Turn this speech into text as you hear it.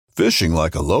Fishing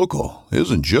like a local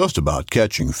isn't just about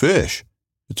catching fish.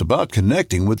 It's about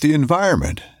connecting with the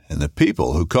environment and the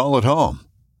people who call it home.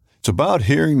 It's about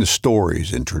hearing the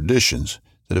stories and traditions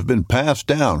that have been passed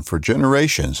down for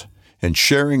generations and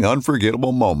sharing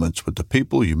unforgettable moments with the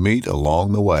people you meet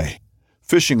along the way.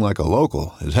 Fishing like a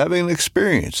local is having an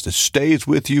experience that stays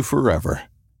with you forever.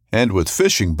 And with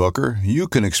Fishing Booker, you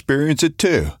can experience it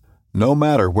too, no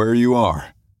matter where you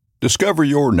are. Discover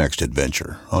your next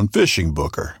adventure on Fishing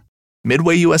Booker.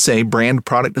 Midway USA brand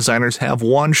product designers have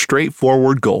one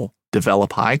straightforward goal: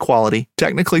 develop high-quality,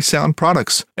 technically sound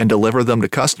products and deliver them to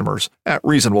customers at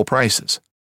reasonable prices.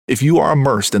 If you are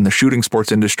immersed in the shooting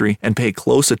sports industry and pay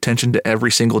close attention to every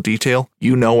single detail,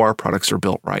 you know our products are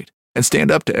built right and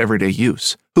stand up to everyday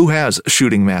use. Who has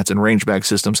shooting mats and range bag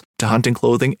systems to hunting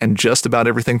clothing and just about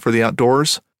everything for the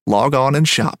outdoors? Log on and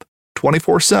shop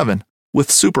 24/7 with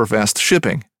super fast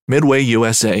shipping.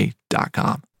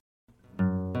 MidwayUSA.com.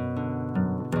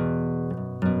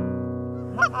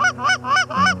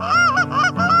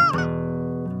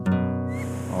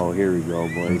 Oh, here we go,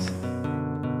 boys.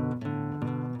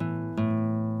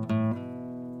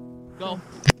 Go.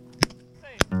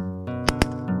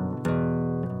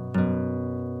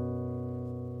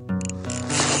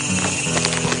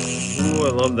 Ooh, I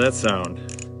love that sound.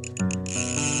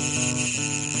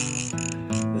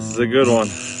 This is a good one.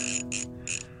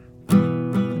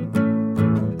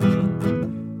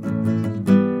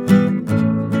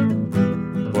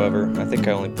 However, I think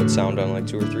I only put sound on like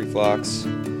 2 or 3 flocks,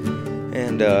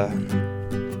 and I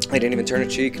didn't even turn a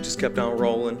cheek. It just kept on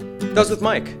rolling. That was with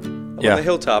Mike on the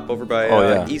hilltop over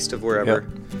by east of wherever.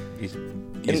 Yep.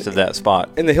 East of that spot.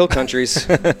 In the hill countries.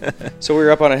 So we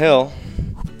were up on a hill,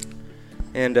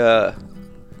 and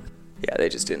they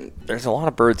just didn't. There's a lot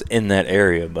of birds in that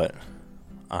area, but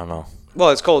I don't know.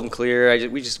 Well, it's cold and clear.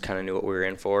 We just kind of knew what we were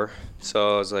in for.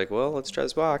 So I was like, well, let's try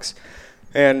this box.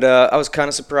 And I was kind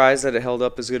of surprised that it held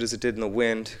up as good as it did in the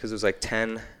wind, because it was like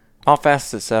 10. How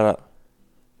fast is it set up?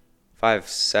 5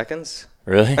 seconds.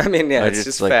 Really? I mean, yeah, it's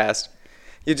just fast.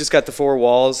 You just got the 4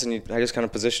 walls, and I just kind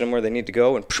of position them where they need to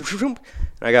go, and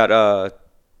I got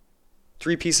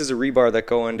 3 pieces of rebar that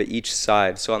go into each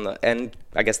side. So on the end,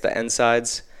 I guess the end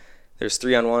sides, there's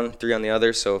 3 on one, 3 on the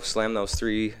other. So slam those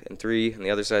 3 and 3, and the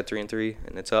other side 3 and 3,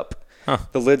 and it's up. Huh.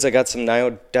 The lids, I got some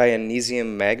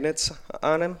neodymium magnets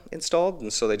on them installed,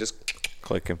 and so they just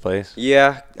click in place.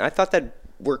 Yeah, I thought that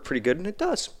worked pretty good, and it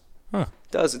does. Huh.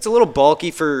 It does. It's a little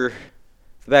bulky for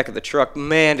the back of the truck.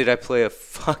 Man, did I play a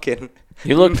fucking...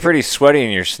 You look pretty sweaty in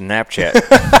your Snapchat.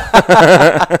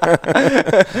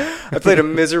 I played a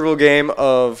miserable game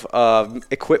of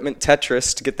equipment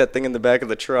Tetris to get that thing in the back of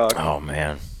the truck. Oh,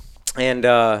 man. And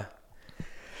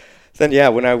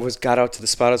then, when I got out to the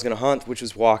spot I was going to hunt, which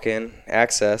was walk-in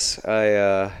access,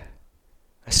 I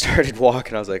started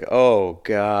walking. I was like, oh,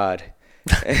 God.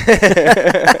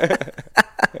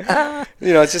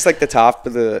 It's just like the top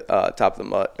of the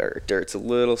mud or dirt's a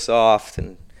little soft,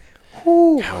 and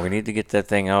we need to get that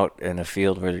thing out in a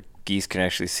field where the geese can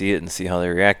actually see it and see how they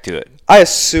react to it. I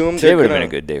assume today would have been a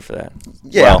good day for that.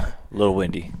 Yeah, well, a little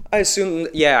windy. I assume,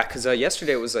 because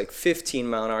yesterday it was like 15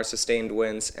 mile an hour sustained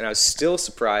winds, and I was still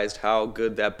surprised how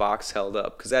good that box held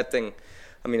up, because that thing,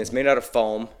 I mean, it's made out of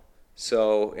foam,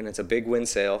 and it's a big wind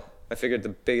sail. I figured the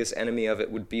biggest enemy of it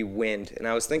would be wind, and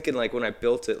I was thinking, like, when I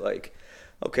built it, like,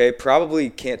 okay, probably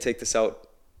can't take this out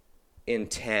in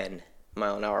 10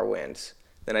 mile an hour winds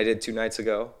than I did 2 nights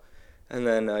ago. And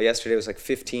then yesterday was like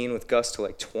 15 with gusts to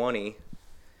like 20.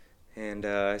 And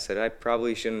I said, I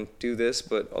probably shouldn't do this,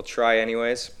 but I'll try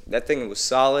anyways. That thing was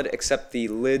solid, except the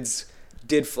lids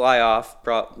did fly off.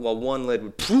 One lid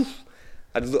would poof.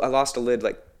 I lost a lid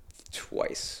like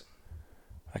twice.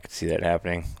 I could see that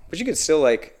happening. But you could still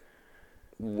like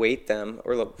weight them,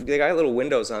 or they got little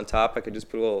windows on top. I could just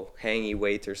put a little hangy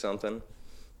weight or something.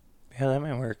 Yeah, that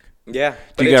might work. Yeah.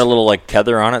 Do you got a little like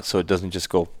tether on it so it doesn't just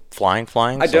go flying?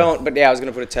 I don't, but I was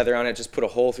going to put a tether on it, just put a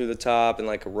hole through the top and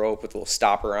like a rope with a little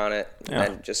stopper on it,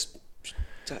 and just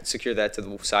secure that to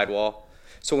the sidewall.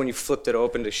 So when you flipped it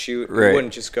open to shoot, it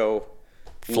wouldn't just go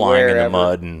flying in the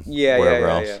mud and wherever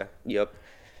else. Yeah. Yep.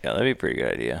 Yeah, that'd be a pretty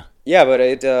good idea. Yeah, but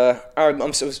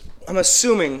I'm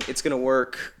assuming it's going to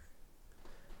work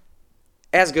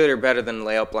as good or better than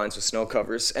layout blinds with snow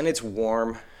covers, and it's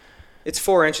warm. It's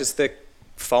 4 inches thick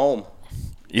foam.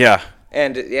 Yeah.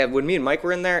 And when me and Mike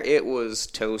were in there, it was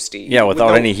toasty. Yeah,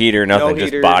 without any heat or nothing,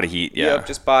 just body heat. Yeah. Yep,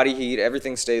 just body heat.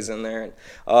 Everything stays in there. And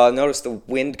notice the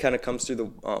wind kind of comes through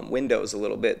the windows a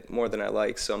little bit more than I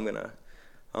like, so I'm gonna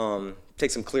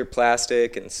take some clear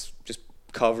plastic and just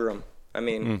cover them. I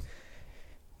mean,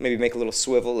 Maybe make a little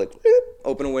swivel, like bloop,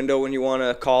 open a window when you want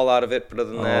to call out of it. But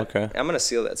other than that, okay. I'm going to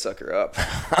seal that sucker up.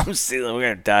 I'm sealing. We're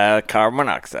going to die out of carbon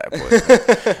monoxide, boys.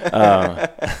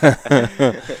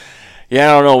 Yeah,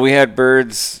 I don't know. We had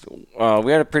birds.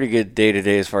 We had a pretty good day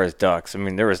today as far as ducks. I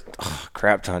mean, there was a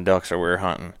crap ton of ducks that we were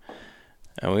hunting.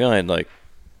 And we only had like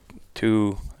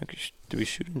 2. Did we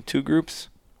shoot in 2 groups?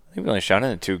 I think we only shot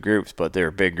in 2 groups, but they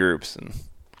were big groups. And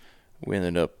we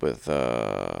ended up with,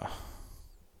 I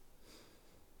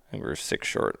think we were 6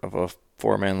 short of a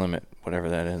 4-man limit, whatever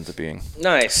that ends up being.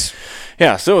 Nice.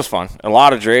 Yeah, so it was fun. A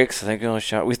lot of drakes. I think we only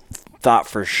shot. We thought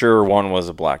for sure one was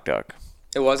a black duck.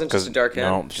 It wasn't just a dark hen?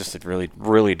 No, just a really,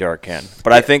 really dark hen.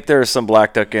 But I think there's some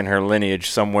black duck in her lineage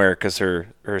somewhere because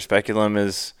her speculum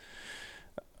is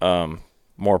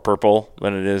more purple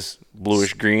than it is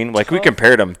bluish green. Like, we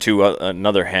compared them to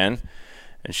another hen,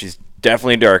 and she's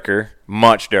definitely darker,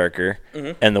 much darker,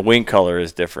 and the wing color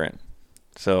is different.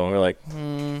 So we're like,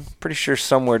 pretty sure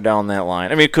somewhere down that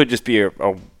line. I mean, it could just be a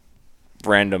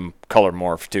random color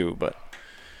morph too, but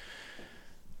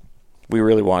we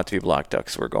really want it to be black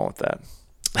ducks, so we're going with that.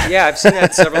 Yeah, I've seen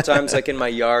that several times, like in my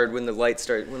yard when the light's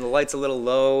a little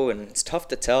low, and it's tough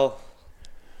to tell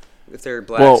if they're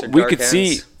blacks or dark we could hens.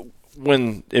 see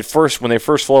when they first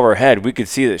flew over our head, we could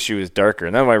see that she was darker,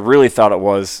 and then I really thought it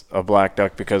was a black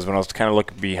duck because when I was kind of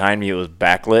looking behind me, it was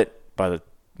backlit by the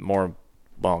more,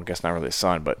 well, I guess not really the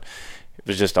sun, but it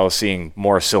was just I was seeing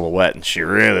more silhouette, and she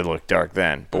really looked dark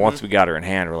then. But once we got her in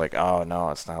hand, we're like, oh no,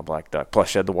 it's not a black duck. Plus,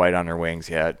 she had the white on her wings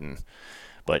yet,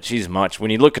 but she's when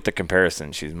you look at the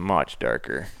comparison, she's much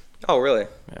darker. Oh, really?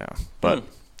 Yeah, but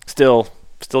still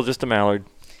just a mallard.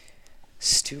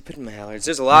 Stupid mallards.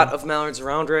 There's a lot of mallards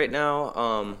around right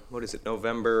now. What is it,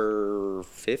 November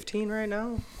 15 right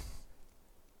now?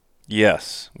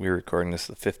 Yes, we're recording this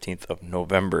the 15th of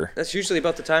November. That's usually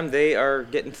about the time they are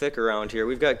getting thick around here.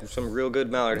 We've got some real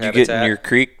good mallard You habitat. getting your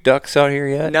creek ducks out here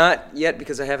yet? Not yet,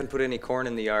 because I haven't put any corn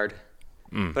in the yard.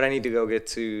 But I need to go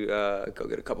get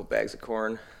a couple bags of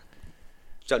corn,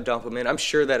 dump them in. I'm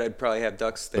sure that I'd probably have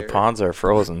ducks there. The ponds are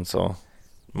frozen, so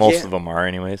most of them are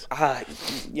anyways.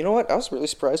 You know what? I was really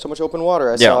surprised how much open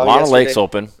water I saw. Yeah, a lot yesterday. of lakes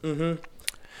open. Mm-hmm.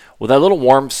 Well, that little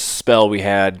warm spell we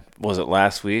had, was it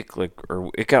last week?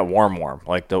 Or it got warm.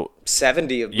 Like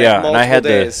 70 of multiple and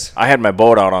days. I had my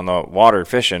boat out on the water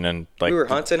fishing, and like we were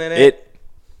hunting in it.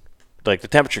 Like the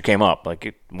temperature came up.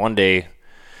 One day.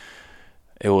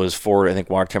 It was I think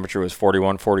water temperature was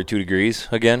 41, 42 degrees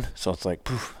again. So it's like,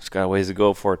 poof, it's got a ways to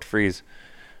go for it to freeze.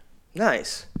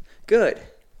 Nice. Good.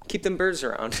 Keep them birds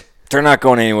around. They're not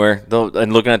going anywhere.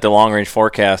 And looking at the long-range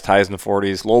forecast, highs in the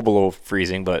 40s, low below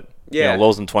freezing, but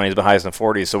lows in the 20s, but highs in the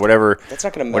 40s. So that's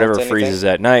not gonna melt whatever anything. freezes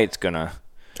at night, it's going to...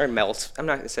 Or melt. I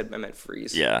meant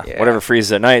freeze. Yeah. Whatever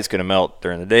freezes at night, it's going to melt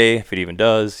during the day. If it even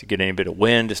does, you get any bit of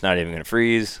wind, it's not even going to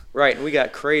freeze. Right, and we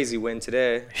got crazy wind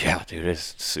today. Yeah, dude,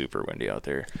 it's super windy out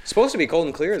there. It's supposed to be cold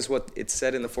and clear is what it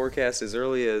said in the forecast as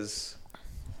early as,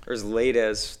 or as late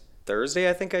as Thursday,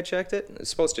 I think I checked it. It's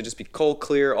supposed to just be cold,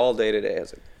 clear all day today. I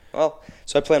was like, well,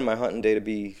 so I planned my hunting day to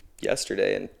be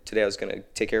yesterday, and today I was going to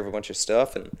take care of a bunch of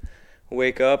stuff and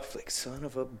wake up like, son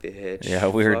of a bitch. Yeah,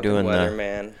 we were doing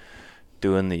weatherman.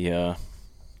 Doing the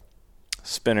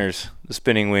spinners, the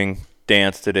spinning wing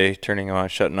dance today, turning on,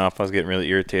 shutting off. I was getting really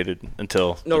irritated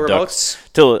until no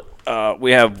remotes. Till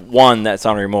we have one that's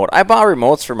on a remote. I bought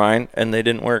remotes for mine and they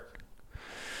didn't work.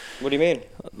 What do you mean?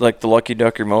 Like the Lucky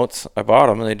Duck remotes, I bought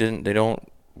them and they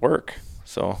don't work.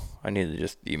 So I need to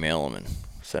just email them and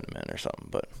send them in or something.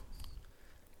 But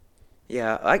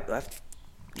yeah,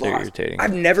 they're irritating.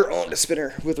 I've never owned a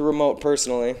spinner with a remote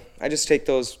personally. I just take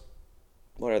those.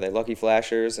 What are they, Lucky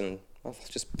Flashers, and I'll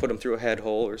just put them through a head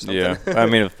hole or something. Yeah, I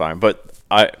mean, it's fine. But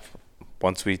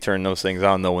once we turned those things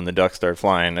on, though, when the ducks started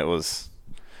flying,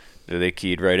 they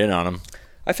keyed right in on them.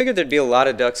 I figured there'd be a lot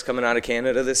of ducks coming out of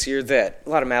Canada this year, a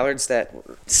lot of mallards that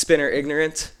were spinner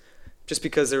ignorant, just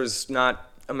because there was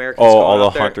not Americans going all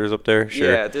out the there. hunters up there?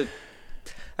 Sure. Yeah.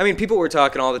 I mean, people were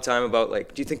talking all the time about,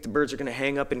 like, do you think the birds are going to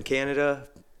hang up in Canada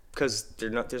because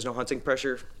there's no hunting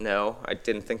pressure? No, I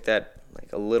didn't think that.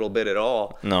 Like a little bit at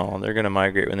all. No, they're going to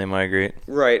migrate when they migrate.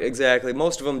 Right, exactly.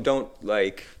 Most of them don't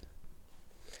most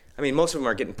of them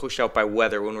are getting pushed out by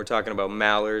weather when we're talking about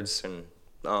mallards and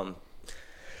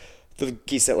the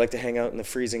geese that like to hang out in the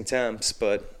freezing temps,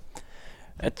 but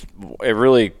it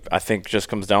really, I think, just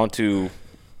comes down to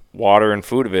water and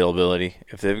food availability.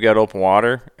 If they've got open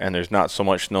water and there's not so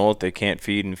much snow that they can't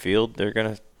feed in field, they're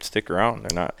going to stick around.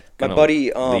 They're not going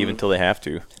to leave until they have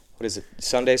to. What is it,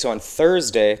 Sunday? So on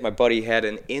Thursday, my buddy had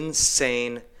an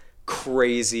insane,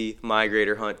 crazy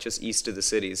migrator hunt just east of the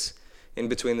cities, in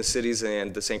between the cities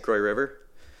and the St. Croix River.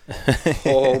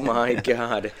 Oh my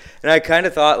God. And I kind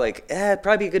of thought like, it'd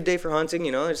probably be a good day for hunting,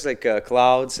 you know, there's like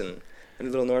clouds and a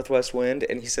little northwest wind.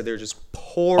 And he said they're just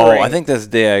pouring. Oh, I think that's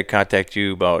the day I contact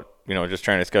you about, just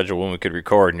trying to schedule when we could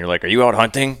record. And you're like, are you out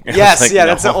hunting? And Yes, like, yeah,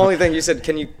 no. that's the only thing. You said,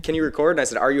 can you record? And I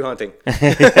said, are you hunting?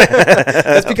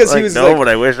 That's because he was no, like, but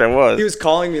I wish I was. he was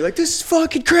calling me like, this is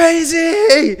fucking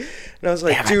crazy. And I was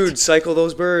like, dude, cycle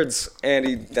those birds.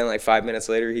 And then like 5 minutes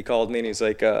later, he called me and he's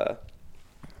like,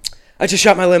 I just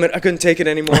shot my limit. I couldn't take it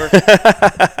anymore.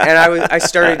 And I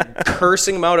started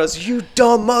cursing him out. I was like, you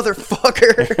dumb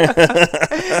motherfucker.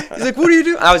 He's like, what do you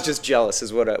do? I was just jealous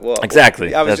is what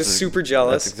Exactly. I was just super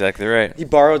jealous. That's exactly right. He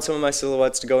borrowed some of my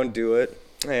silhouettes to go and do it.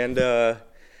 And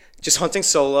just hunting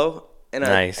solo. And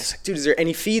I was like, dude, is there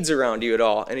any feeds around you at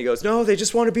all? And he goes, no, they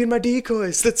just want to be in my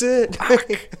decoys. That's it.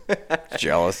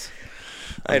 Jealous.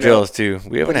 I I'm know. jealous too.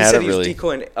 We haven't He had said it he was really.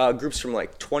 decoying groups from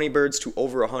like 20 birds to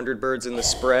over 100 birds in the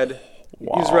spread.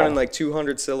 Wow. He was running like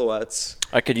 200 silhouettes.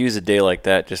 I could use a day like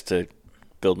that just to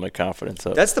build my confidence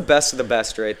up. That's the best of the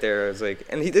best right there. I was like,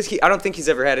 and I don't think he's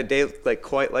ever had a day like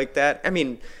quite like that. I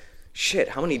mean, shit,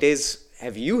 how many days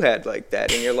have you had like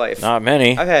that in your life? Not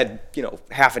many. I've had,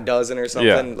 half a dozen or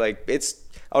something. Yeah. Like it's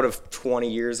out of 20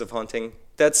 years of hunting.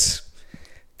 That's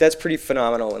pretty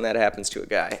phenomenal when that happens to a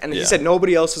guy. And he Yeah. said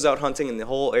nobody else was out hunting in the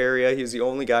whole area. He was the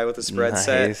only guy with a spread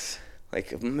set. Nice.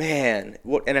 Like, man.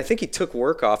 And I think he took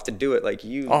work off to do it. Like,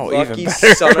 you Oh, lucky even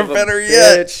better. son of a Better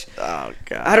yet. bitch. Oh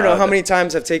god. I don't know how many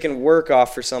times I've taken work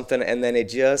off for something and then it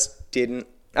just didn't.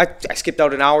 I skipped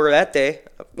out an hour that day.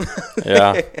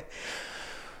 Yeah.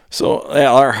 So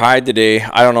yeah, our hide today,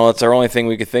 I don't know, it's our only thing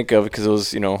we could think of because it was,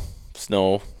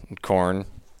 snow and corn,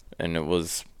 and it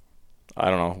was, I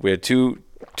don't know, we had two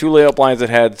layup lines that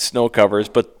had snow covers,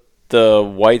 but the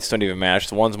whites don't even match.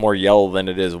 The one's more yellow than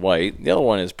it is white. The other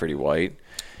one is pretty white.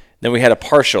 Then we had a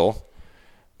partial.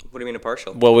 What do you mean a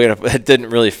partial? Well, it didn't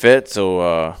really fit,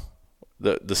 so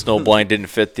the snow blind didn't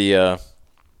fit the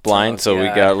blind, so we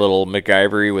God. got a little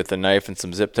MacGyvery with a knife and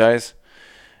some zip ties.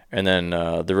 And then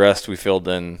the rest we filled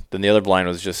in. Then the other blind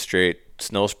was just straight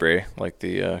snow spray, like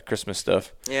the Christmas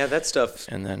stuff. Yeah, that stuff.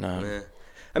 And then,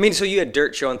 I mean, so you had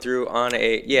dirt showing through on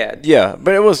a, yeah,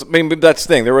 but it was, but that's the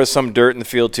thing. There was some dirt in the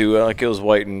field too. Like it was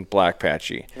white and black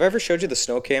patchy. Have I ever showed you the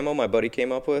snow camo my buddy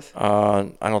came up with? I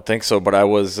don't think so, but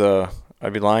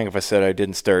I'd be lying if I said I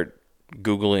didn't start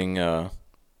Googling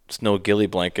snow ghillie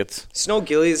blankets. Snow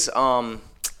ghillies,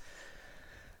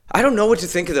 I don't know what to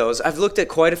think of those. I've looked at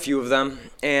quite a few of them,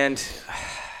 and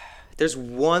there's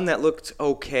one that looked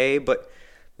okay, but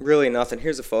really nothing.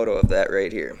 Here's a photo of that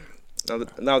right here.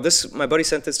 Now this, my buddy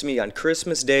sent this to me on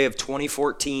Christmas Day of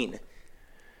 2014.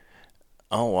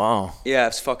 Oh, wow. Yeah,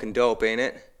 it's fucking dope, ain't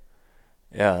it?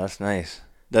 Yeah, that's nice.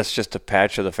 That's just a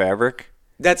patch of the fabric?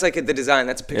 That's like the design.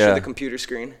 That's a picture Yeah. of the computer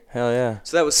screen. Hell yeah.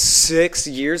 So that was 6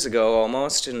 years ago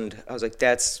almost, and I was like,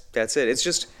 that's it. It's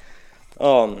just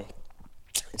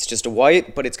a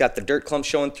white, but it's got the dirt clump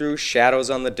showing through, shadows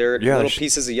on the dirt, Yeah, little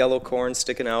pieces of yellow corn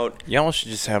sticking out. You almost should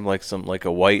just have like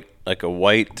a white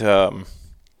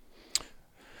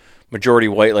majority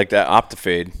white like that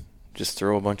Optifade. Just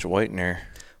throw a bunch of white in there.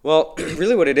 Well,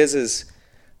 really what it is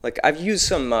like I've used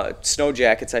some snow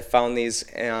jackets. I found these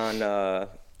on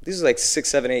these are like 6,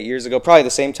 7, 8 years ago. Probably the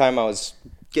same time I was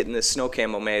getting this snow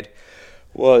camo made.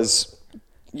 Was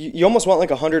you almost want like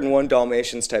 101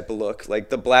 Dalmatians type of look, like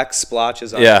the black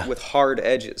splotches on it with hard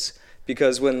edges.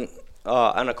 Because when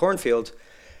on a cornfield,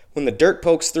 when the dirt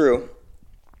pokes through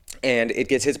and it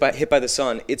gets hit by the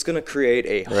sun, it's gonna create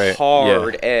a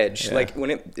hard edge. Yeah. Like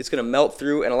when it's gonna melt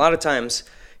through, and a lot of times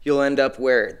you'll end up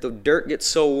where the dirt gets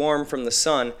so warm from the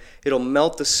sun, it'll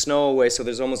melt the snow away. So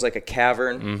there's almost like a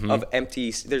cavern of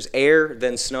empty. There's air,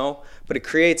 then snow, but it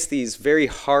creates these very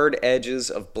hard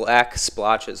edges of black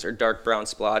splotches or dark brown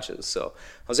splotches. So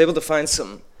I was able to find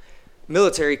some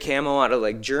military camo out of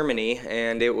like Germany,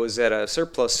 and it was at a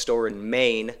surplus store in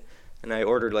Maine, and I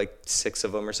ordered like 6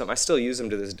 of them or something. I still use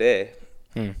them to this day.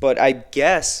 But I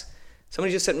guess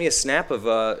somebody just sent me a snap of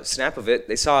it.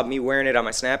 They saw me wearing it on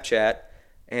my Snapchat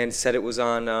and said it was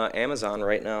on Amazon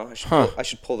right now. I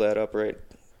should pull that up right.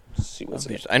 See what's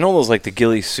it. I know those like the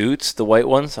ghillie suits, the white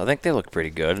ones. I think they look pretty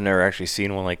good. I've never actually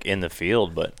seen one like in the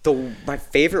field, but My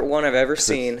favorite one I've ever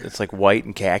seen. it's like white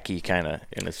and khaki kind of,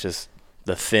 and it's just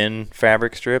the thin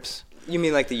fabric strips. You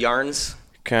mean like the yarns?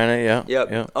 Kind of, yeah.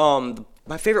 Yep. Yeah.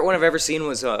 My favorite one I've ever seen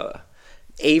was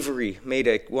Avery made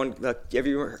have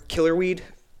you heard Killer Weed?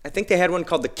 I think they had one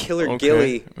called the Killer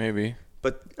Ghillie, maybe.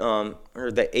 but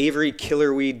or the Avery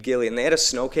Killer Weed Ghillie, and they had a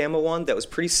snow camo one that was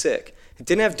pretty sick. It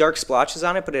didn't have dark splotches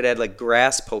on it, but it had like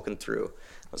grass poking through.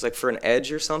 I was like, for an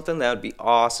edge or something, that would be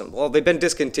awesome. Well, they've been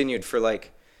discontinued for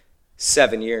like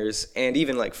 7 years, and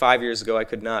even like 5 years ago, I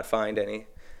could not find any.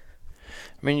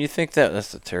 I mean, you think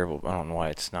that's a terrible. I don't know why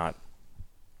it's not.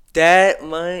 That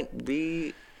might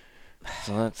be.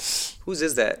 So Whose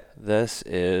is that? This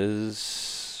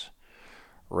is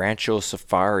Rancho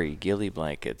Safari ghillie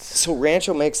blankets. So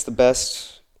Rancho makes the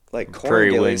best like corn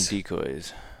Prairie wind ghillies.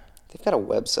 decoys. They've got a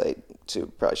website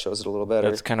too. Probably shows it a little better.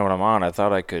 That's kind of what I'm on. I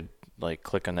thought I could like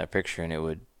click on that picture and it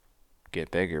would get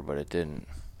bigger, but it didn't.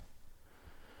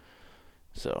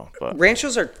 So, but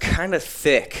Ranchos are kind of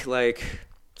thick. Like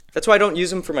that's why I don't use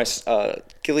them for my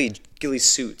ghillie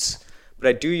suits, but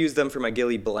I do use them for my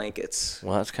ghillie blankets.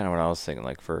 well, that's kind of what I was thinking.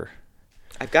 Like for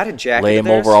I've got a jacket. lay of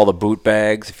them theirs. over all the boot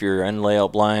bags if you're in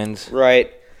layout blinds.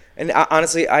 Right. And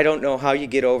honestly, I don't know how you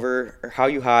get over or how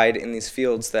you hide in these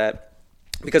fields that,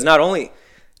 because not only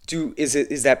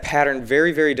is that pattern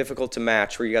very, very difficult to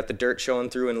match where you got the dirt showing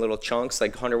through in little chunks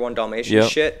like 101 Dalmatian Yep.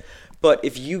 shit. But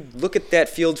if you look at that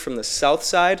field from the south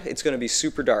side, it's going to be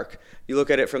super dark. You look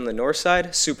at it from the north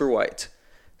side, super white.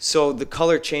 So the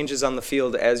color changes on the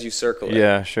field as you circle it.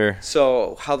 Yeah, sure.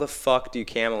 So how the fuck do you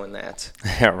camo in that?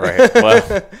 Yeah, right.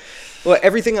 Well, Well,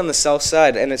 everything on the south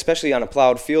side, and especially on a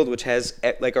plowed field, which has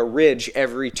like a ridge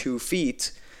every 2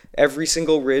 feet, every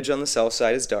single ridge on the south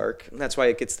side is dark, and that's why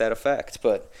it gets that effect.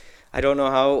 But I don't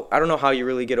know how you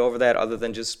really get over that other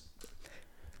than just.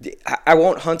 I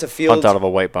won't hunt a field. hunt out of a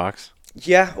white box.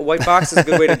 Yeah, a white box is a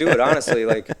good way to do it, honestly.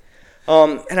 Like,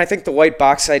 and I think the white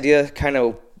box idea kind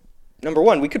of, number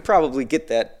one, we could probably get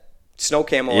that snow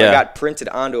camo I got printed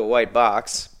onto a white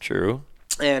box. True.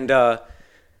 And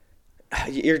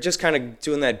you're just kind of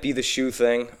doing that be the shoe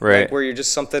thing, Right. Like where you're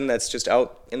just something that's just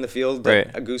out in the field. Right.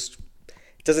 That a goose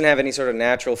doesn't have any sort of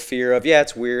natural fear of. Yeah,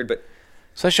 it's weird, but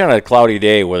Especially on a cloudy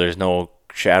day where there's no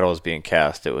shadows being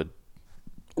cast, it would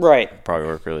right. probably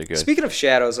work really good. Speaking of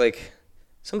shadows, like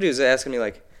somebody was asking me,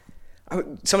 like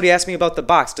somebody asked me about the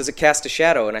box. Does it cast a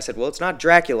shadow? And I said, well, it's not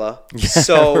Dracula,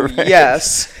 so right.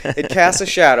 yes, it casts a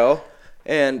shadow.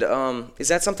 And is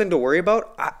that something to worry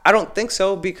about? I don't think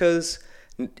so because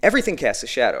everything casts a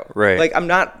shadow. Right. Like I'm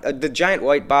not the giant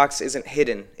white box isn't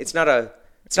hidden. It's not a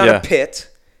Yeah. pit.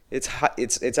 It's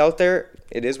out there.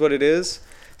 It is what it is.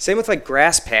 Same with like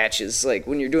grass patches. Like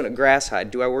when you're doing a grass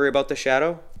hide, do I worry about the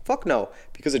shadow? Fuck no,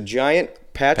 because a giant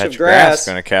patch of grass. is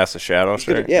going to cast a shadow.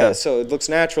 Sure. Yeah, so it looks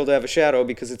natural to have a shadow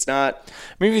because it's not.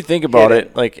 I mean, if you think about hidden.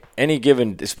 it, like any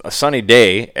given a sunny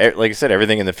day, like I said,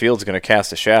 everything in the field is going to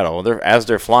cast a shadow. As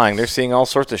they're flying, they're seeing all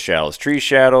sorts of shadows: tree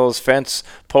shadows, fence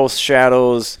post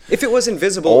shadows, If it was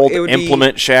invisible, old it would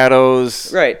implement shadows,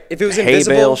 be right. If it was hay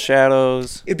invisible, bale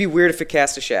shadows. it'd be weird if it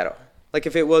cast a shadow. Like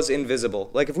if it was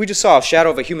invisible. Like if we just saw a shadow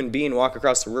of a human being walk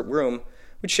across the room,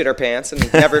 we'd shit our pants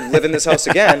and never live in this house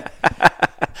again.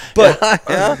 But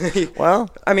Well,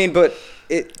 I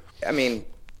mean,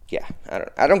 yeah,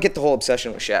 I don't get the whole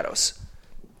obsession with shadows.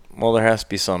 well, there has to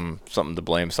be something to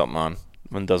blame something on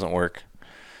when it doesn't work.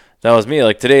 That was me.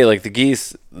 Like today, like the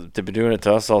geese, they've been doing it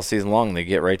to us all season long. They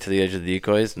get right to the edge of the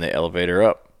decoys and they elevate her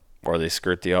up, or they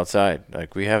skirt the outside.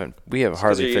 Like we have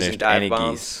hardly you're using finished dive any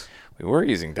bombs. geese. We were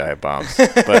using dive bombs,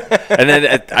 but and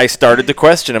then I started to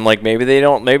question. I'm like, maybe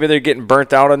they're getting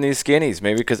burnt out on these skinnies.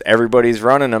 Maybe because everybody's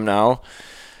running them now.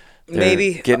 They're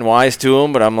Maybe getting wise to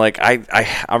them, but I'm like,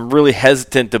 I'm really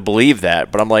hesitant to believe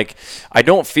that. But I'm like, I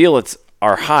don't feel it's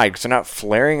our hide because they're not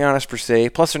flaring on us per se.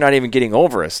 Plus, they're not even getting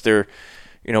over us. They're,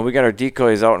 we got our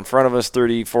decoys out in front of us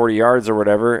 30, 40 yards or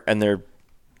whatever, and they're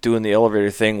doing the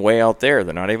elevator thing way out there.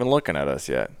 They're not even looking at us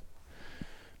yet.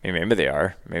 Maybe they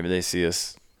are. Maybe they see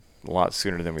us a lot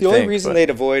sooner than we the think. only reason but they'd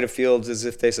avoid a field is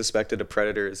if they suspected a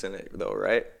predator is in it, though,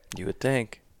 right? you would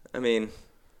think. I mean,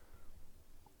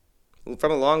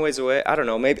 from a long ways away, I don't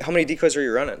know. Maybe how many decoys are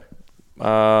you running?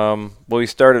 Well, we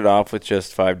started off with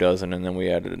just 5 dozen, and then we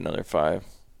added another 5.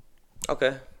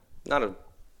 Okay, not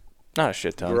Not a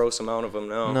shit ton. gross amount of them,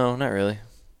 no. No, not really.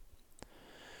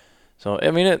 So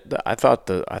I mean, I thought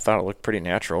it looked pretty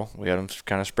natural. We had them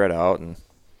kind of spread out, and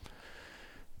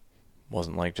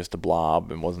wasn't like just a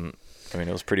blob. It wasn't. I mean,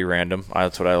 it was pretty random.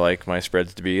 That's what I like my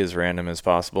spreads to be, as random as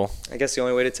possible. I guess the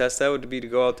only way to test that would be to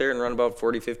go out there and run about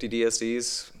 40, 50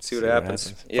 DSDs, see what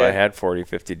happens. If I had 40,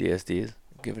 50 DSDs,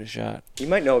 give it a shot. You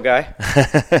might know a guy.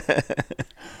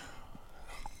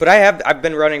 But I've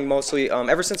been running mostly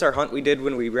ever since our hunt we did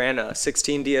when we ran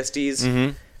 16 DSDs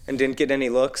and didn't get any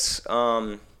looks.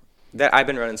 That I've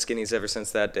been running skinnies ever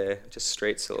since that day, just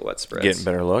straight silhouette spreads. Getting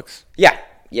better looks. Yeah.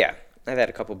 I've had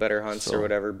a couple better hunts So- or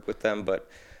whatever with them, but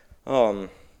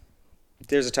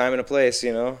there's a time and a place,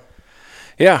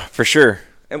 Yeah, for sure.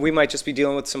 And we might just be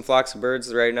dealing with some flocks of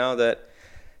birds right now that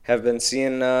have been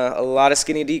seeing a lot of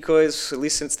skinny decoys, at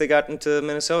least since they got into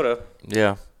Minnesota.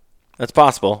 Yeah, that's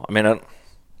possible. I mean,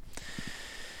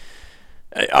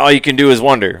 all you can do is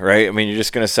wonder, right? I mean, you're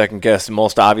just going to second guess. The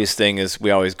most obvious thing is we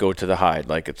always go to the hide.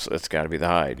 Like, it's got to be the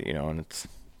hide, you know, and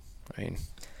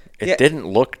it didn't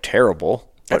look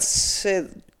terrible. That's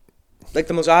like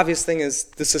the most obvious thing is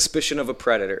the suspicion of a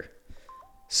predator.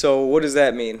 So what does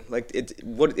that mean? Like,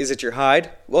 what is it? Your hide?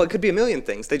 Well, it could be a million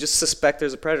things. They just suspect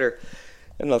there's a predator,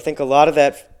 and I think a lot of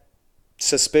that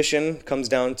suspicion comes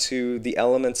down to the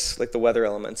elements, like the weather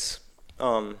elements.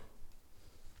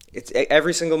 It's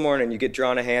every single morning you get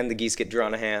drawn a hand, the geese get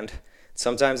drawn a hand.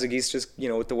 Sometimes the geese just,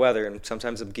 with the weather, and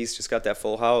sometimes the geese just got that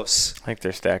full house. I think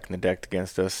they're stacking the deck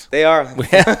against us. They are. We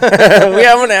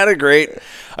haven't had a great.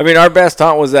 I mean, our best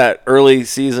hunt was that early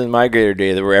season migrator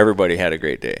day where everybody had a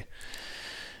great day.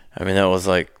 I mean, that was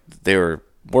like they were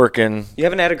working. You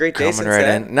haven't had a great day since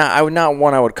then? Not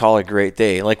one I would call a great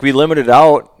day. Like, we limited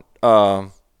out a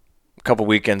couple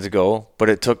weekends ago, but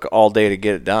it took all day to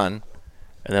get it done.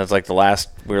 And then it's like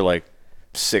we were like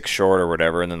 6 short or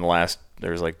whatever, and then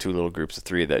there was like 2 little groups of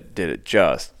 3 that did it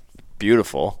just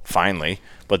beautiful, finally.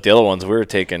 But the other ones, we were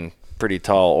taking pretty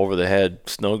tall, over-the-head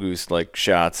snow goose like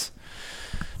shots.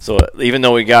 So even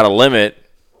though we got a limit,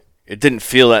 it didn't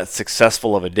feel that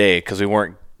successful of a day because they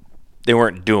weren't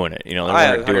doing it. They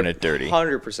weren't doing it dirty.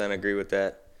 100% agree with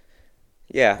that.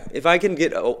 Yeah, if I can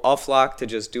get off lock to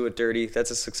just do it dirty,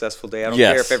 that's a successful day. I don't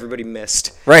care if everybody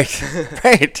missed. Right,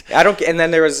 right. I don't. And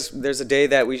then there's a day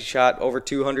that we shot over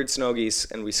 200 snow geese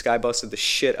and we sky busted the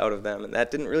shit out of them, and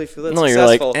that didn't really feel that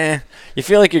successful. You're like, You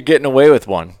feel like you're getting away with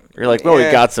one. You're like, well, we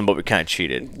got some, but we kind of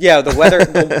cheated. Yeah, the weather.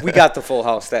 We got the full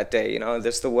house that day.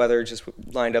 The weather just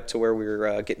lined up to where we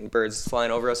were getting birds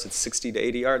flying over us at 60 to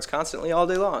 80 yards constantly all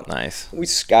day long. Nice. We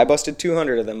sky busted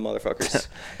 200 of them motherfuckers.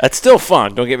 That's still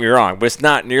fun. Don't get me wrong, but it's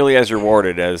not nearly as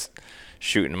rewarded as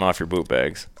shooting them off your boot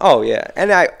bags. Oh yeah,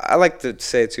 and I like to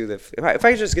say too that if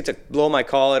I just get to blow my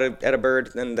call at a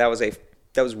bird, then that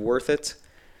was worth it.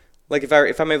 Like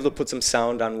if I'm able to put some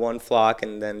sound on one flock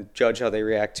and then judge how they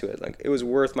react to it, like it was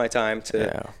worth my time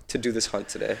to do this hunt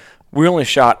today. We only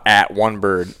shot at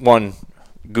one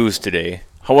goose today.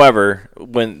 However,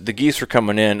 when the geese were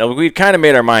coming in, we kind of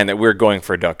made our mind that we were going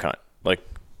for a duck hunt. Like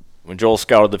when Joel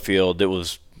scouted the field,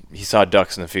 he saw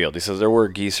ducks in the field. He says there were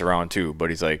geese around too, but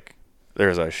he's like,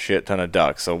 there's a shit ton of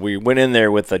ducks. So we went in there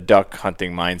with a duck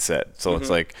hunting mindset. So it's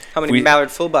like, how many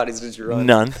mallard full bodies did you run?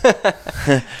 None.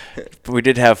 We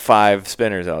did have 5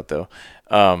 spinners out though.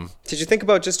 Did you think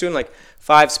about just doing like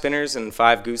 5 spinners and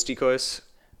 5 goose decoys?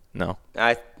 No.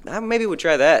 I maybe would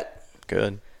try that.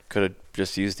 Good. Could have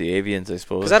just used the avians, I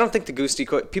suppose. Because I don't think the goose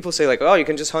decoy. People say like, oh, you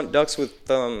can just hunt ducks with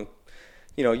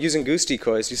using goose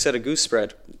decoys. You set a goose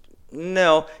spread.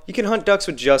 No, you can hunt ducks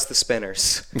with just the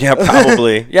spinners. Yeah,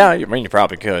 probably. Yeah, I mean, you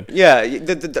probably could. Yeah,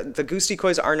 the goose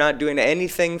decoys are not doing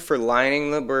anything for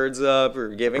lining the birds up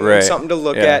or giving them something to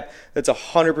look at. That's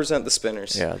 100% the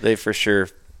spinners. Yeah, they for sure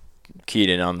keyed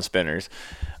in on the spinners.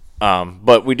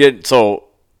 But we did, so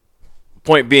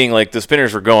point being, like, the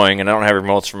spinners were going, and I don't have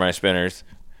remotes for my spinners.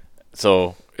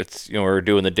 So it's, we were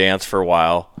doing the dance for a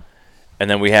while. And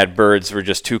then we had birds that were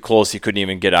just too close. You couldn't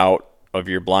even get out of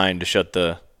your blind to shut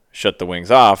the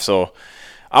wings off. So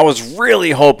I was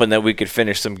really hoping that we could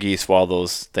finish some geese while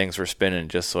those things were spinning,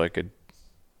 just so I could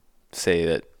say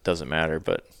that it doesn't matter,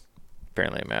 but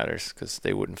apparently it matters because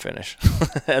they wouldn't finish.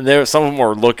 And some of them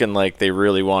were looking like they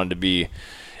really wanted to be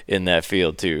in that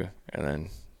field too, and then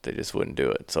they just wouldn't do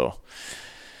it. So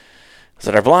is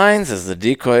it our blinds? Is the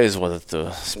decoys? Was it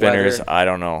the spinners? Weather. I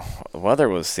don't know. The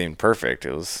weather seemed perfect.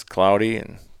 It was cloudy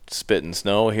and spitting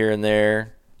snow here and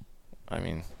there. I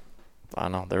mean, I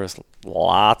don't know. There was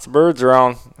lots of birds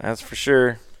around, that's for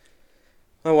sure.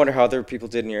 I wonder how other people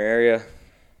did in your area.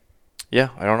 Yeah,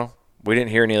 I don't know. We didn't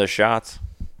hear any other shots.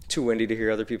 Too windy to hear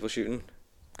other people shooting.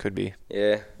 Could be.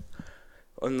 Yeah.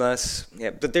 But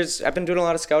I've been doing a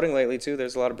lot of scouting lately too.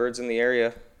 There's a lot of birds in the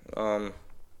area.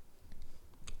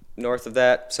 North of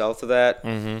that, south of that,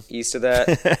 east of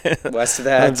that, west of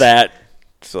that.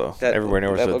 Everywhere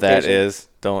knows what that is.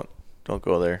 Don't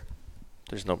go there.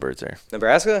 There's no birds there.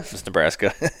 Nebraska? It's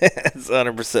Nebraska. It's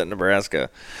 100% Nebraska.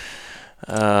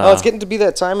 It's getting to be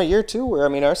that time of year too, where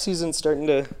our season's starting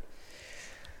to.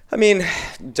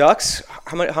 Ducks.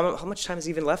 How much time is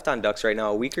even left on ducks right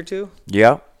now? A week or two?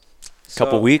 Yeah,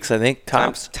 couple weeks, I think.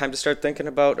 Time to start thinking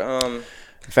about. In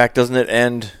fact, doesn't it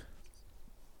end?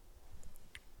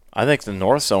 I think the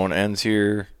North Zone ends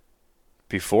here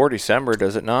before December,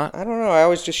 does it not? I don't know. I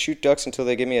always just shoot ducks until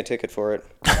they give me a ticket for it.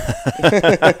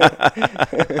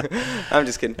 I'm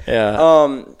just kidding.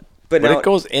 Yeah. But it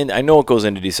goes in. I know it goes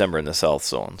into December in the South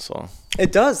Zone. So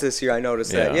it does this year. I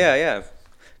noticed that. Yeah.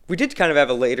 We did kind of have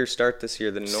a later start this year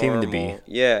than normal. Seemed to be.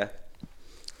 Yeah.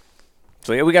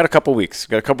 So yeah, we got a couple weeks.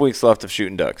 Got a couple weeks left of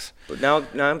shooting ducks. But now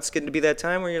it's getting to be that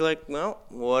time where you're like, well,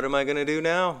 what am I gonna do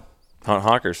now? Hunt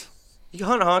honkers. You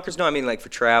hunt honkers? No, I mean like for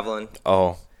traveling.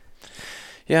 Oh.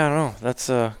 Yeah, I don't know. That's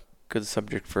a good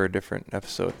subject for a different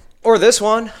episode. Or this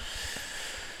one.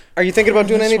 Are you thinking about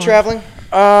doing any traveling?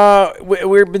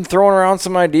 We've been throwing around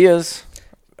some ideas.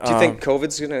 Do you think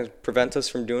COVID's gonna prevent us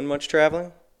from doing much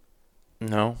traveling?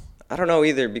 No. I don't know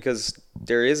either because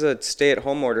there is a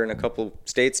stay-at-home order in a couple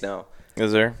states now.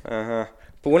 Is there? Uh-huh.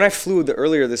 But when I flew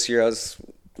earlier this year, I was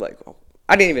like,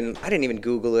 I didn't even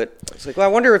Google it. I was like, well,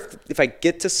 I wonder if I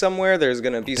get to somewhere, there's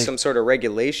gonna be some sort of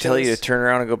regulations. Tell you to turn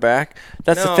around and go back.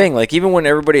 That's No. the thing. Like even when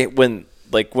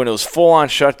when it was full on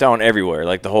shutdown everywhere,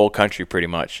 like the whole country pretty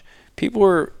much, people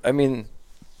were. I mean,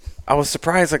 I was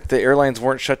surprised like the airlines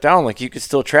weren't shut down. Like you could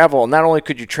still travel. And not only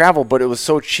could you travel, but it was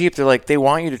so cheap. They're like, they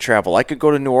want you to travel. I could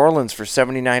go to New Orleans for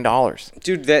 $79.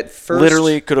 Dude, that first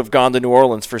Literally could have gone to New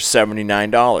Orleans for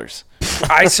 $79.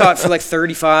 I saw it for like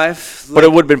 35. But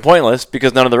it would have been pointless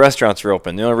because none of the restaurants were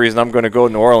open. The only reason I'm going to go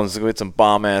to New Orleans is to get some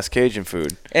bomb-ass Cajun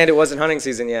food. And it wasn't hunting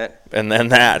season yet. And then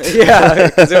that. Yeah,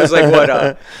 because it was like,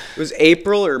 it was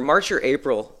April or March or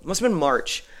April. It must have been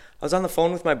March. I was on the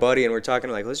phone with my buddy and we're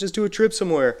talking like, let's just do a trip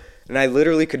somewhere. And I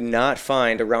literally could not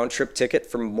find a round-trip ticket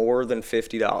for more than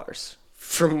 $50.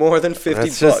 For more than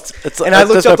 $50. And I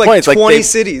looked up like 20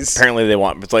 cities. Apparently they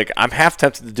want. It's like I'm half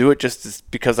tempted to do it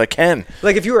just because I can.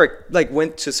 Like if you were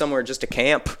went to somewhere just to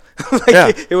camp,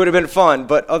 Yeah. it would have been fun.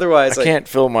 But otherwise, I can't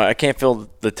fill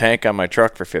the tank on my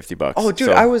truck for $50. Oh, dude,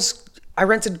 so. I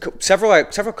rented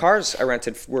several cars. I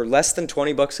rented were less than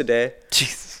 $20 a day.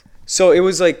 Jesus. So it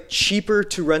was like cheaper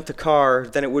to rent the car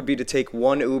than it would be to take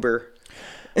one Uber.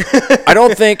 I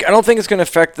don't think it's going to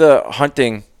affect the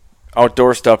hunting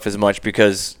outdoor stuff as much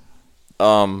because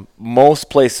most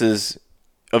places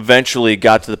eventually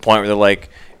got to the point where they're like,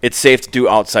 it's safe to do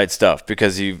outside stuff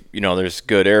because there's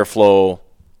good airflow.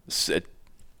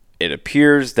 It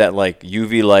appears that like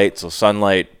UV light, so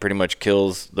sunlight, pretty much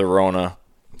kills the Rona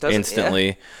instantly.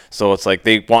 Yeah. So it's like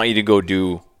they want you to go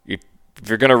do. If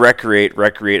you're gonna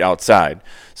recreate outside.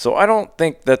 So I don't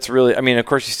think that's really. I mean, of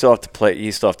course, you still have to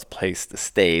place to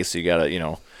stay. So you gotta,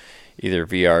 either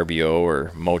VRBO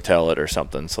or motel it or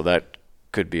something. So that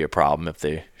could be a problem if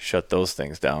they shut those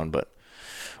things down.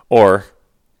 Or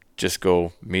just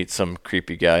go meet some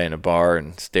creepy guy in a bar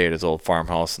and stay at his old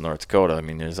farmhouse in North Dakota. I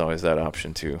mean, there's always that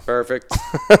option too. Perfect.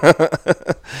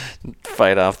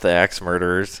 Fight off the axe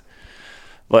murderers.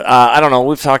 But I don't know.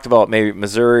 We've talked about maybe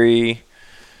Missouri.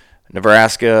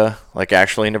 Nebraska, like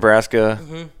actually Nebraska,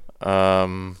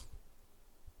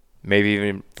 maybe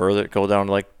even further, go down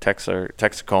to like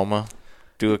Texarkana,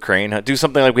 do a crane hunt, do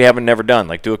something like we haven't never done,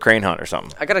 like do a crane hunt or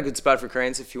something. I got a good spot for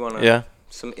cranes if you want to. Yeah.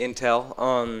 Some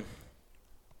intel.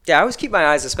 Yeah, I always keep my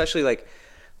eyes, especially like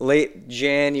late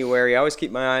January. I always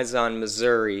keep my eyes on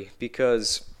Missouri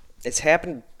because it's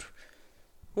happened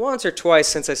once or twice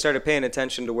since I started paying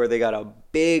attention to where they got a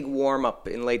big warm-up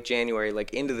in late January,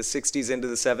 like into the 60s, into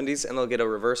the 70s, and they'll get a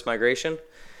reverse migration.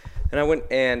 And I went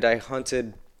and I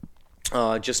hunted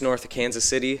just north of Kansas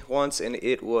City once, and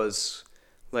it was,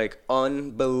 like,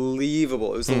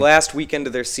 unbelievable. It was the last weekend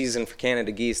of their season for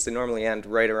Canada geese. They normally end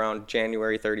right around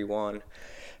January 31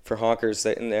 for honkers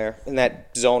in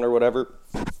that zone or whatever.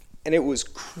 And it was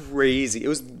crazy. It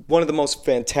was one of the most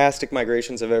fantastic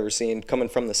migrations I've ever seen coming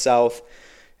from the south.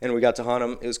 And we got to hunt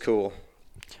them. It was cool.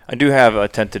 I do have a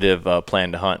tentative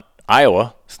plan to hunt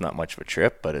Iowa. It's not much of a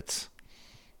trip, but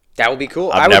that would be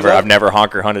cool. I've never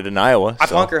honker hunted in Iowa. I've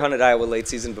honker hunted Iowa late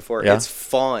season before. Yeah? It's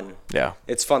fun. Yeah.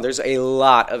 It's fun. There's a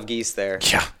lot of geese there.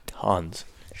 Yeah, tons.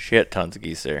 Shit tons of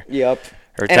geese there. Yep.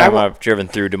 Every time I've driven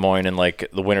through Des Moines in like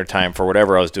the wintertime for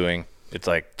whatever I was doing, it's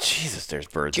like, Jesus, there's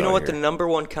birds. Do you know what here. the number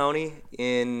one county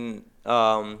in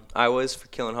Iowa is for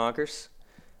killing honkers?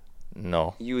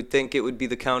 No. You would think it would be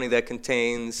the county that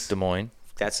contains Des Moines.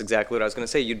 That's exactly what I was going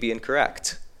to say. You'd be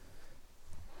incorrect.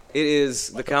 It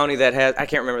is the county that has, I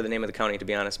can't remember the name of the county to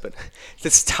be honest, but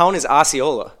this town is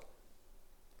Osceola.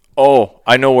 Oh,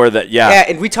 I know where that, yeah. Yeah,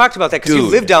 and we talked about that because you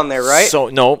live down there, right? So,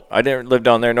 no, I didn't live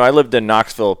down there. No, I lived in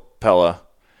Knoxville, Pella,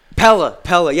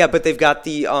 yeah, but they've got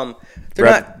the,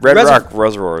 Red Rock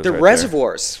reservoirs. The right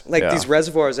reservoirs, there. these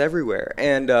reservoirs everywhere.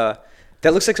 And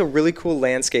that looks like a really cool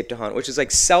landscape to hunt, which is like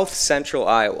south central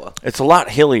Iowa. It's a lot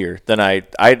hillier than I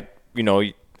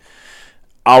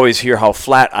always hear how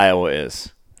flat Iowa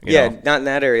is. You know? Not in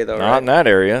that area though, right? Not in that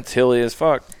area. It's hilly as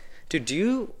fuck. Dude, do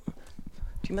you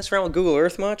mess around with Google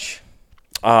Earth much?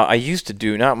 I used to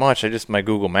do, not much. I just my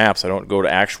Google Maps. I don't go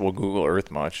to actual Google Earth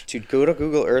much. Dude, go to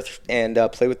Google Earth and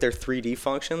play with their 3D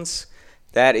functions.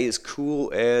 That is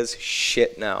cool as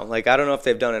shit now. Like, I don't know if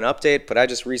they've done an update, but I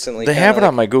just recently... They have it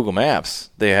on my Google Maps.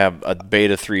 They have a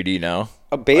beta 3D now.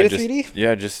 A beta 3D?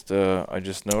 Yeah, I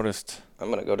just noticed. I'm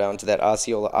going to go down to that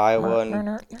Osceola, Iowa, and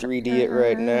 3D it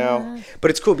right now.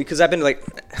 But it's cool because I've been, like...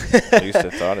 At least I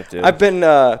thought it did. I've been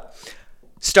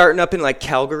starting up in, like,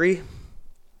 Calgary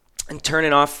and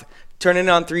turning it on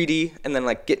 3D and then,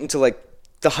 like, getting to, like,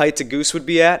 the heights a goose would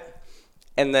be at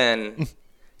and then...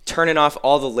 turning off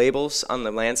all the labels on the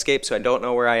landscape so I don't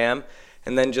know where I am,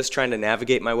 and then just trying to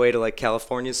navigate my way to, like,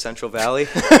 California's Central Valley.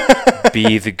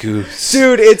 Be the goose.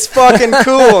 Dude, it's fucking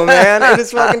cool, man. It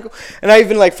is fucking cool. And I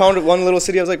even, like, found one little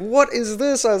city. I was like, what is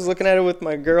this? I was looking at it with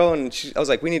my girl, and I was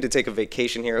like, we need to take a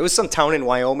vacation here. It was some town in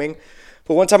Wyoming.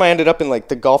 But one time I ended up in, like,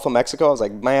 the Gulf of Mexico. I was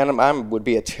like, man, I would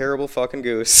be a terrible fucking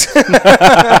goose.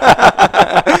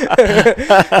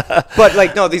 But,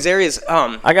 like, no, these areas...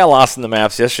 I got lost in the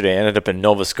maps yesterday. I ended up in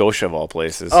Nova Scotia, of all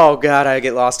places. Oh, God, I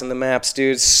get lost in the maps,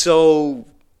 dude. So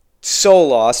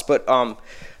lost. But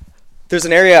there's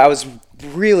an area I was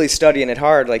really studying it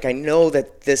hard. Like, I know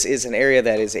that this is an area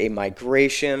that is a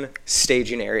migration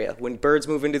staging area. When birds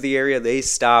move into the area, they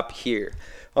stop here.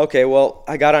 Okay, well,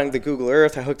 I got on the Google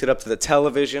Earth. I hooked it up to the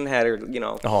television, had her,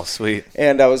 Oh, sweet.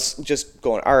 And I was just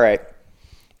going, all right,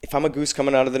 if I'm a goose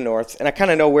coming out of the north, and I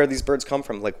kind of know where these birds come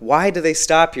from, like, why do they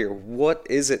stop here? What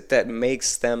is it that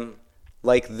makes them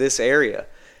like this area?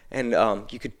 And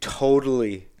you could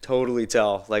totally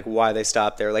tell, like, why they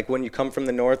stop there. Like, when you come from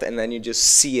the north and then you just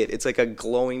see it. It's like a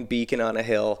glowing beacon on a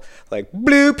hill. Like,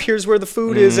 bloop, here's where the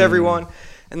food is, everyone.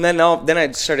 And then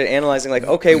I started analyzing, like,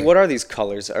 okay, what are these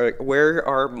colors? Where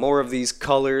are more of these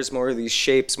colors, more of these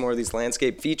shapes, more of these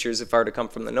landscape features if I were to come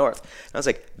from the north? And I was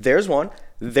like, there's one.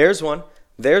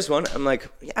 I'm like,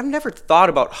 I've never thought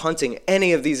about hunting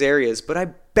any of these areas, but I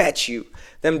bet you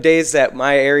them days that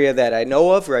my area that I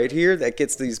know of right here that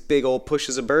gets these big old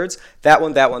pushes of birds, that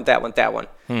one.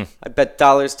 I bet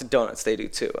dollars to donuts they do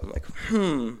too. I'm like,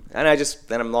 And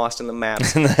then I'm lost in the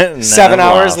maps. 7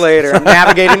 hours later, I'm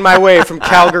navigating my way from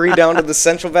Calgary down to the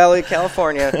Central Valley of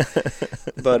California.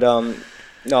 But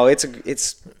no, it's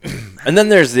And then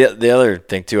there's the other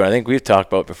thing too. I think we've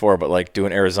talked about before, but like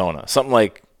doing Arizona, something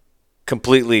like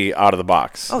completely out of the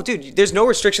box. Oh, dude, there's no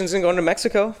restrictions in going to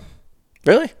Mexico.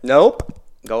 Really? Nope.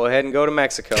 Go ahead and go to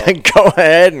Mexico. Go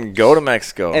ahead and go to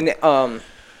Mexico. And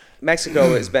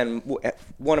Mexico has been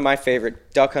one of my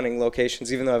favorite duck hunting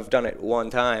locations, even though I've done it one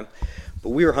time. But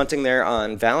we were hunting there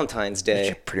on Valentine's Day.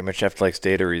 You pretty much have to like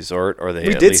stay at a resort, or they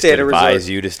we at did least stay at a resort. Advise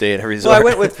you to stay at a resort. Well, I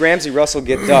went with Ramsey Russell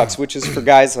Get Ducks, which is for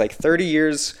guys like 30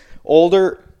 years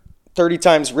older, 30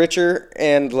 times richer,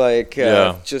 and like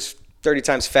just 30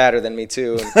 times fatter than me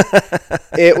too.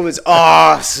 And it was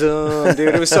awesome,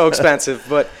 dude. It was so expensive,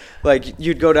 but like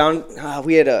you'd go down.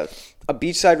 We had a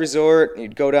beachside resort. And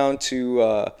you'd go down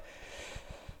to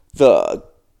the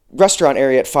restaurant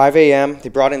area at 5 a.m. They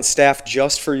brought in staff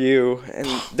just for you, and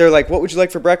they're like, "What would you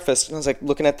like for breakfast?" And I was like,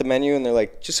 looking at the menu, and they're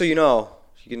like, "Just so you know,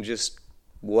 you can just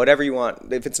whatever you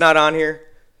want. If it's not on here,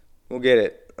 we'll get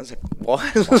it." I was like,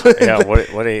 "What?" Yeah, what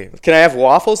Can I have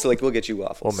waffles? They're like, "We'll get you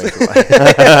waffles."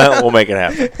 We'll make it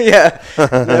happen. Yeah.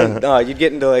 Then, you'd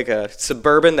get into like a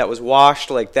Suburban that was washed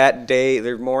like that day,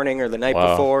 the morning or the night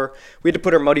before. We had to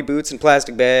put our muddy boots in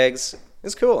plastic bags. It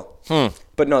was cool.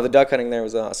 But no, the duck hunting there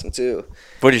was awesome too.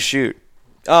 What did you shoot?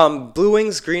 Blue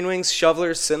wings, green wings,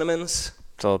 shovelers, cinnamons.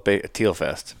 It's all a teal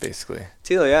fest, basically.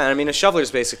 Teal, yeah. I mean, a shoveler is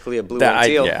basically a blue wing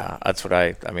teal. Yeah, that's what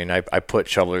I put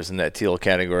shovelers in that teal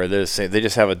category. They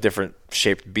just have a different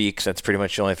shaped beak. That's pretty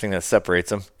much the only thing that separates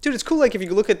them. Dude, it's cool. Like if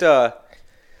you look at the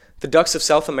ducks of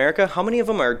South America, how many of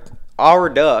them are our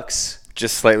ducks?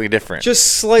 Just slightly different.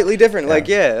 Like,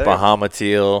 yeah. Bahama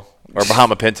teal. Or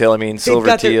Bahama pintail,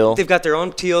 silver teal. They've got their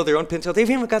own teal, their own pintail. They've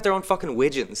even got their own fucking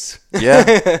widgeons.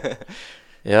 Yeah.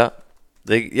 Yeah.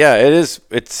 It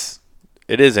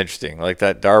is interesting. Like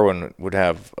that Darwin would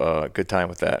have a good time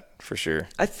with that for sure.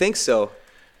 I think so.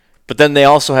 But then they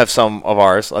also have some of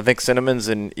ours. I think cinnamons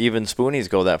and even spoonies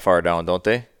go that far down, don't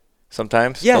they?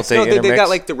 Sometimes? Yeah, they've got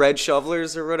like the red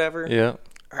shovelers or whatever. Yeah.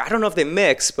 Or I don't know if they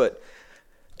mix, but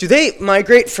do they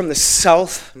migrate from the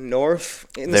south north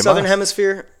in the southern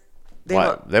hemisphere? They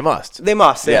must. They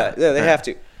must, yeah. They have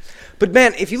to. But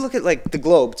man, if you look at like the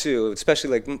globe too, especially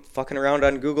like fucking around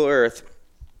on Google Earth,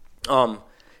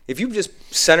 if you just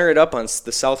center it up on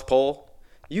the South Pole,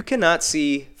 you cannot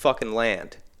see fucking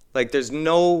land. Like there's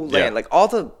no land. Yeah. Like all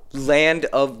the land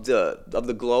of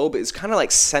the globe is kind of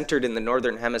like centered in the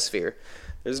northern hemisphere.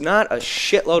 There's not a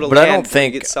shitload of land when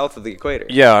you get south of the equator.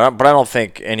 Yeah, but I don't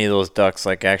think any of those ducks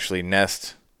like actually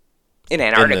nest in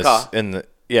Antarctica. In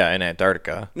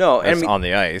Antarctica. No, that's on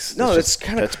the ice. No, that's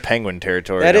kind of penguin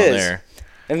territory down there.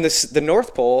 And the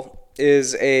North Pole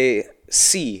is a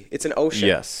sea. It's an ocean.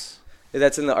 Yes.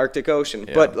 That's in the Arctic Ocean.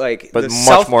 Yeah. But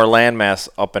much more landmass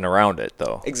up and around it,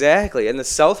 though. Exactly. And the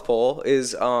South Pole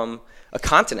is a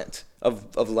continent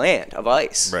of land, of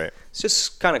ice. Right. It's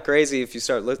just kind of crazy if you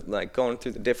start going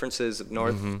through the differences of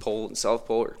North Pole and South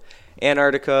Pole, or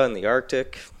Antarctica and the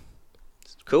Arctic.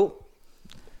 It's cool.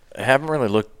 I haven't really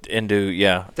looked into,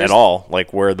 at all,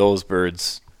 like where those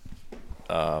birds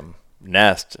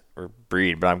nest or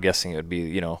breed, but I'm guessing it would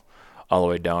be, all the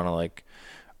way down to like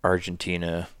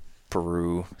Argentina,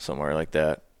 Peru, somewhere like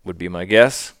that would be my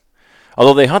guess.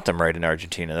 Although they hunt them right in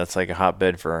Argentina. That's like a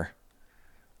hotbed for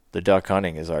the duck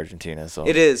hunting is Argentina. So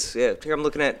it is, yeah. Here I'm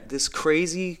looking at this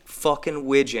crazy fucking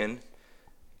widgeon,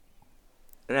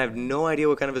 and I have no idea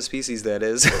what kind of a species that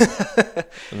is. The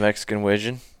Mexican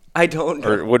widgeon? I don't know.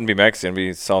 Or it wouldn't be Mexican, it'd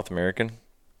be South American.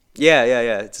 Yeah.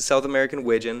 It's a South American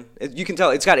widgeon. You can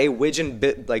tell it's got a widgeon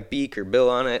beak or bill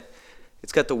on it.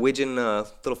 It's got the widgeon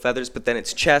little feathers, but then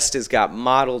its chest has got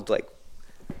mottled like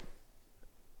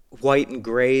white and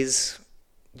grays.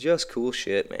 Just cool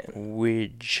shit, man.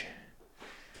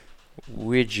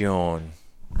 Widgeon.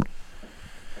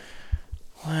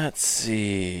 Let's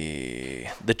see.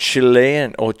 The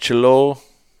Chilean,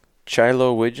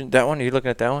 Chilo widgeon. That one? Are you looking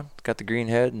at that one? It's got the green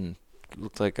head and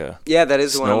looks like a that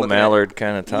is the one I'm snow looking mallard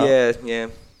kind of top. Yeah.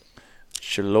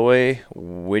 Chiloe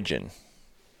widgeon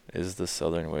is the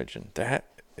southern widgeon. That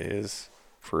is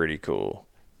pretty cool.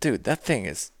 Dude, that thing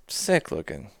is sick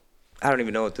looking. I don't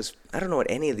know what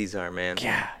any of these are, man.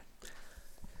 Yeah.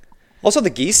 Also, the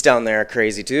geese down there are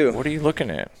crazy, too. What are you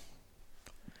looking at?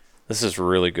 This is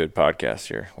really good podcast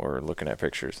here. We're looking at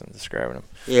pictures and describing them.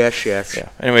 Yeah, chef. Yeah.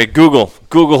 Anyway,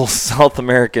 Google South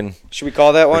American. Should we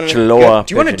call that one? Chiloa.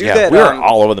 Do you want to do that? We were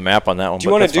all over the map on that one. Do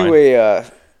you want to do a?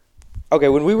 Okay,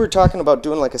 when we were talking about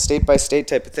doing like a state by state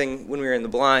type of thing when we were in the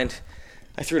blind,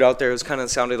 I threw it out there. It was kind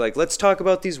of sounded like, let's talk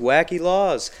about these wacky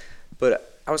laws,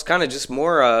 but I was kind of just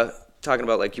more talking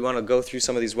about like you want to go through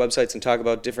some of these websites and talk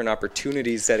about different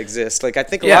opportunities that exist. Like I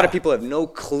think a lot of people have no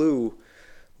clue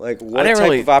like what type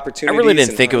of opportunities. I really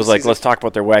didn't think it was like let's talk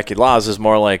about their wacky laws. It's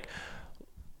more like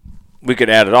we could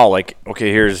add it all. Like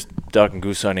okay, here's duck and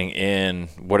goose hunting in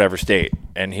whatever state,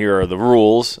 and here are the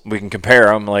rules. We can compare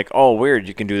them. Like oh weird,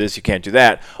 you can do this, you can't do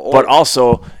that. But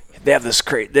also they have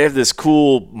this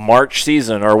cool March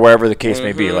season or wherever the case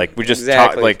may be. Like we just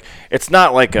talk, like it's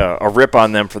not like a rip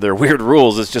on them for their weird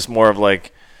rules. It's just more of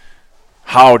like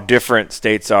how different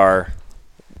states are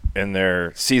in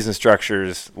their season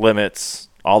structures, limits,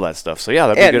 all that stuff. So yeah,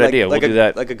 that'd be a good idea. We'll do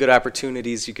that. Like a good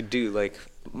opportunities you could do. Like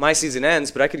my season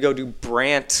ends, but I could go do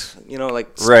Brant,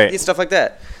 stuff like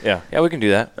that. Yeah, we can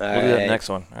do that. We'll do that next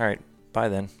one. All right. Bye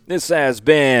then. This has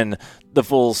been the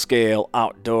Full Scale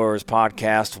Outdoors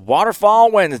Podcast,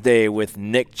 Waterfall Wednesday with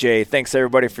Nick J. Thanks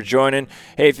everybody for joining.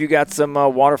 Hey, if you got some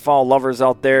waterfall lovers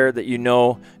out there that you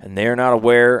know and they're not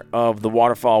aware of the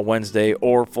Waterfall Wednesday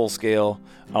or Full Scale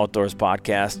Outdoors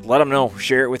Podcast, let them know.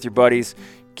 Share it with your buddies.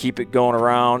 Keep it going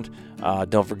around.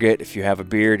 Don't forget, if you have a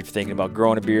beard, if you're thinking about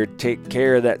growing a beard, take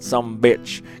care of that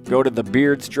sumbitch. Go to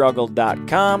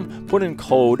thebeardstruggle.com, put in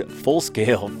code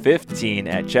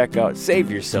FULLSCALE15 at checkout,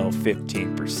 save yourself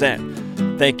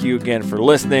 15%. Thank you again for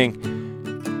listening.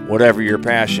 Whatever your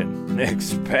passion,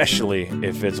 especially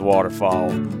if it's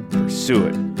waterfowl, pursue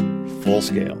it full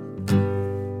scale.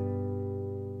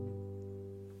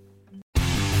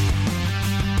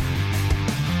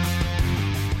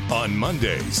 On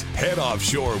Mondays, head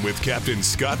offshore with Captain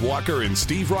Scott Walker and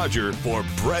Steve Roger for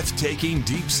breathtaking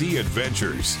deep-sea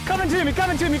adventures. Coming to me.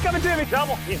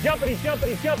 Double. He's jumping.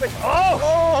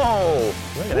 Oh!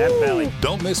 Look at that belly.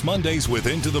 Don't miss Mondays with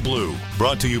Into the Blue.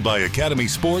 Brought to you by Academy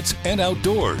Sports and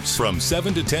Outdoors from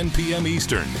 7 to 10 p.m.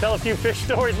 Eastern. Tell a few fish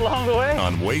stories along the way.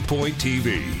 On Waypoint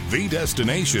TV, the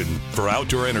destination for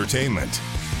outdoor entertainment.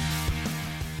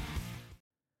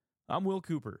 I'm Will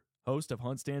Cooper, host of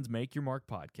HuntStand's Make Your Mark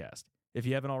podcast. If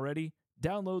you haven't already,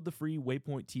 download the free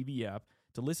Waypoint TV app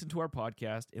to listen to our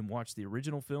podcast and watch the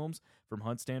original films from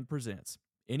HuntStand Presents,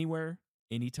 anywhere,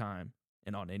 anytime,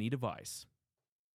 and on any device.